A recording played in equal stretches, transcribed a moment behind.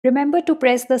Remember to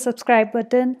press the subscribe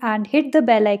button and hit the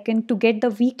bell icon to get the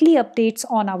weekly updates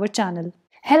on our channel.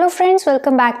 Hello friends,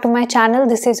 welcome back to my channel.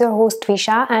 This is your host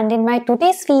Visha, and in my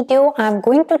today's video I'm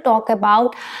going to talk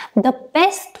about the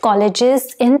best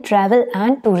colleges in travel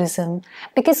and tourism,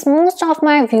 because most of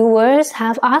my viewers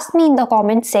have asked me in the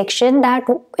comment section that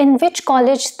in which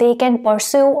college they can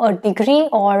pursue a degree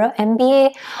or a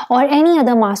MBA or any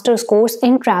other master's course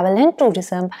in travel and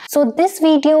tourism. So this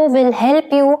video will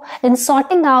help you in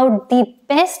sorting out the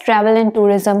best travel and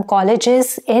tourism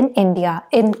colleges in India.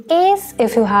 In case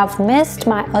if you have missed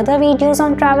my other videos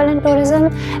on travel and tourism,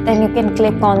 then you can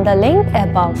click on the link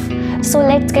above. So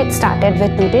let's get started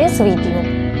with today's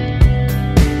video.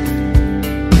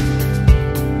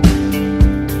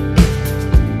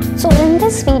 So in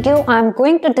this video, I'm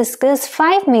going to discuss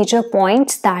 5 major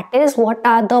points, that is what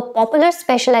are the popular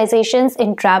specializations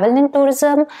in travel and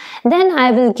tourism. Then I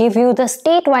will give you the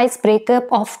state-wise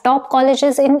breakup of top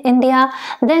colleges in India.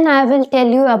 Then I will tell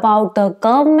you about the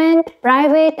government,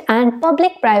 private and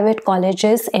public-private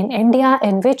colleges in India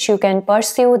in which you can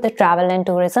pursue the travel and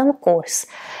tourism course.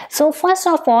 So first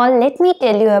of all, let me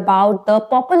tell you about the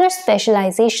popular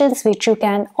specializations which you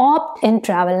can opt in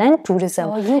travel and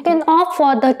tourism. You can opt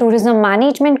for the tourism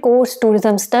management course,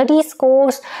 tourism studies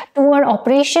course, tour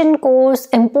operation course,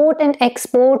 import and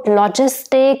export,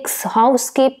 logistics,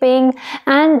 housekeeping,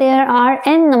 and there are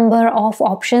n number of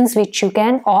options which you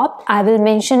can opt. I will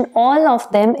mention all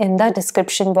of them in the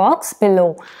description box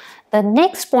below. The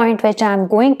next point which I am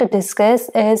going to discuss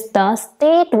is the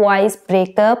state-wise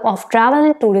breakup of travel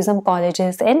and tourism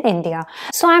colleges in India.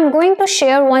 So I am going to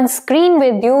share one screen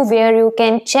with you where you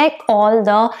can check all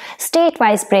the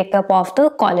state-wise breakup of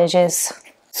the colleges.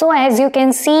 So as you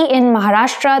can see, in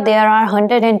Maharashtra there are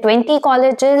 120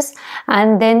 colleges,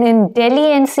 and then in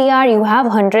Delhi NCR you have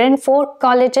 104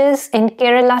 colleges, in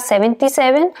Kerala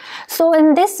 77. So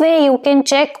in this way you can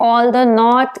check all the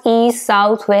north, east,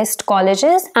 south, west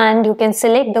colleges and you can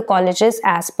select the colleges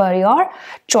as per your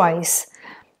choice.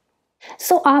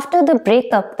 So after the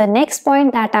breakup, the next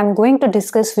point that I'm going to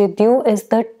discuss with you is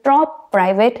the top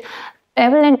private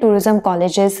travel and tourism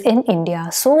colleges in India.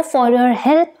 So for your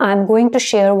help, I'm going to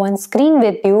share one screen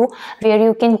with you where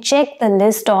you can check the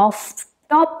list of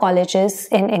top colleges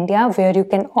in India where you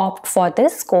can opt for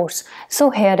this course. So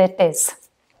here it is.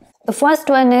 The first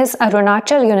one is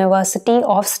Arunachal University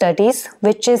of Studies,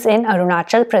 which is in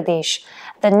Arunachal Pradesh.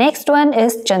 The next one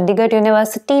is Chandigarh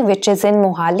University, which is in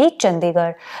Mohali,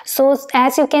 Chandigarh. So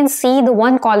as you can see, the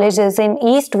one college is in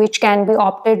East, which can be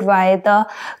opted by the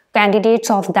candidates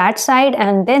of that side,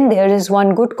 and then there is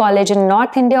one good college in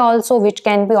North India also which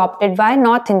can be opted by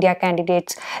North India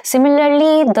candidates.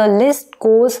 Similarly, the list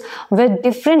goes with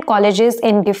different colleges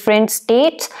in different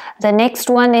states. The next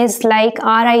one is like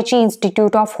RIG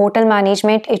Institute of Hotel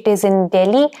Management, it is in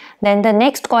Delhi. Then the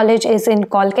next college is in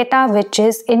Kolkata, which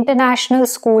is International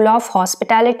School of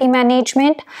Hospitality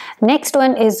Management. Next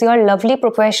one is your lovely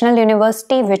Professional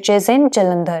University, which is in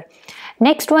Jalandhar.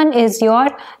 Next one is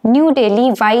your New Delhi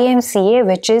YMCA,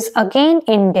 which is again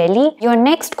in Delhi. Your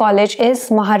next college is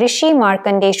Maharishi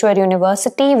Markandeshwar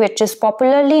University, which is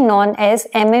popularly known as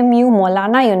MMU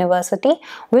Maulana University,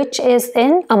 which is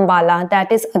in Ambala,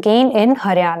 that is again in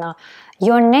Haryana.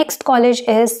 Your next college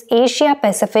is Asia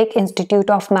Pacific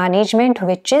Institute of Management,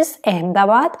 which is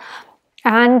Ahmedabad.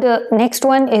 And next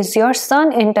one is your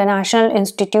Sun International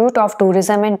Institute of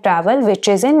Tourism and Travel, which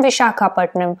is in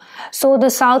Vishakhapatnam. So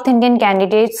the South Indian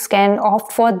candidates can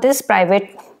opt for this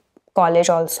private college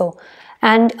also.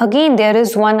 And again, there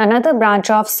is another branch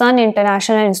of Sun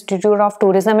International Institute of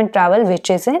Tourism and Travel,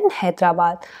 which is in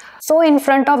Hyderabad. So in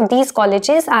front of these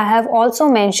colleges, I have also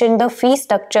mentioned the fee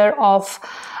structure of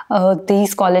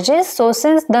these colleges. So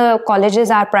since the colleges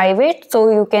are private,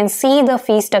 so you can see the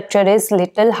fee structure is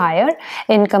little higher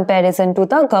in comparison to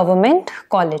the government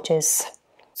colleges.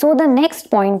 So the next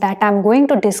point that I'm going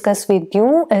to discuss with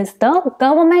you is the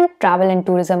government travel and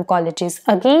tourism colleges.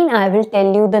 Again, I will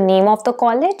tell you the name of the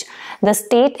college, the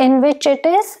state in which it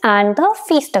is, and the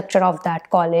fee structure of that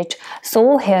college.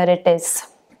 So here it is.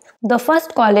 The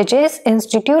first college is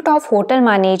Institute of Hotel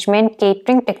Management,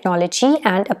 Catering Technology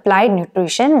and Applied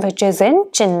Nutrition, which is in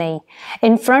Chennai.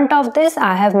 In front of this,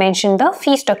 I have mentioned the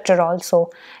fee structure also.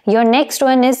 Your next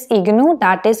one is IGNOU,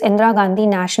 that is Indira Gandhi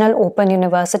National Open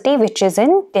University, which is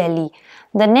in Delhi.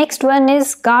 The next one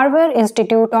is Garver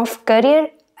Institute of Career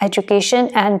Education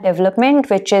and Development,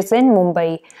 which is in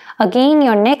Mumbai. Again,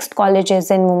 your next college is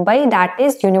in Mumbai, that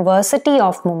is University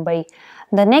of Mumbai.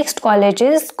 The next college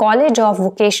is College of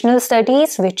Vocational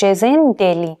Studies, which is in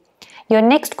Delhi. Your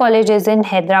next college is in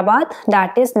Hyderabad,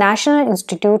 that is National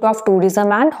Institute of Tourism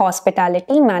and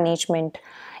Hospitality Management.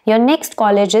 Your next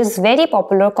college is very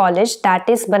popular college, that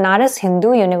is Banaras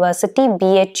Hindu University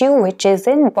BHU, which is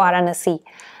in Varanasi.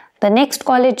 The next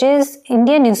college is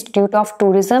Indian Institute of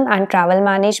Tourism and Travel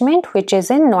Management, which is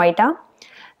in Noida.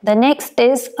 The next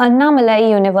is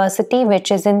Annamalai University, which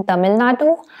is in Tamil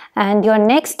Nadu, and your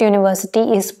next university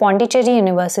is Pondicherry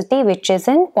University, which is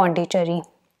in Pondicherry.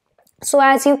 So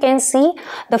as you can see,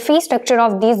 the fee structure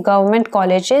of these government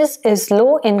colleges is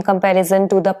low in comparison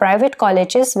to the private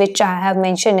colleges which I have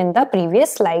mentioned in the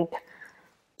previous slide.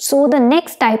 So the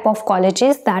next type of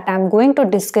colleges that I am going to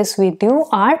discuss with you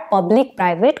are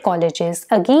public-private colleges.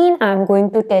 Again, I am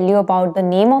going to tell you about the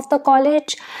name of the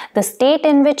college, the state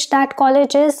in which that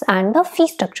college is, and the fee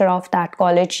structure of that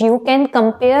college. You can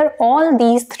compare all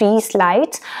these three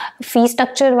slides, fee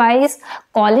structure wise,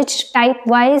 college type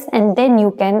wise, and then you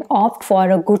can opt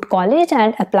for a good college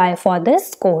and apply for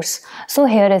this course. So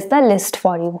here is the list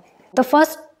for you. The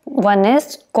first one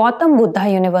is Gautam Buddha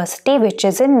University, which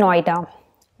is in Noida.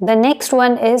 The next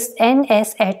one is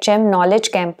NSHM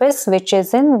Knowledge Campus, which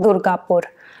is in Durgapur.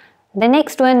 The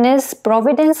next one is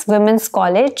Providence Women's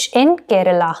College in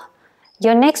Kerala.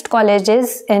 Your next college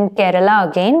is in Kerala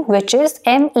again, which is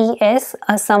MES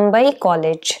Asambai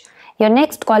College. Your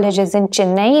next college is in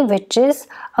Chennai, which is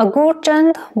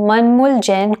Agurchand Manmul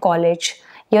Jain College.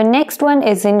 Your next one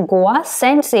is in Goa,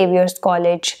 St. Saviour's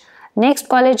College. Next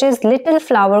college is Little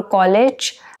Flower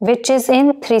College, which is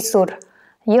in Thrissur.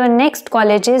 Your next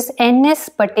college is NS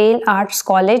Patel Arts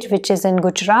College, which is in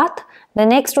Gujarat. The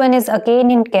next one is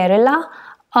again in Kerala,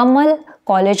 Amal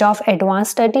College of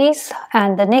Advanced Studies,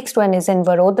 and the next one is in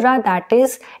Vadodara, that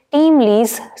is Team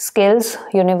Lee's Skills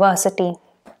University.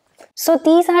 So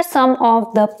these are some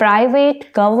of the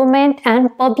private, government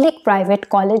and public-private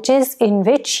colleges in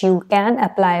which you can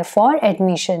apply for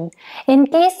admission. In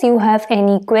case you have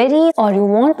any queries or you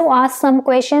want to ask some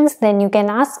questions, then you can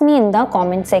ask me in the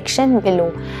comment section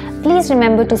below. Please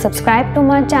remember to subscribe to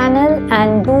my channel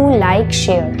and do like,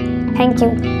 share. Thank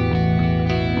you.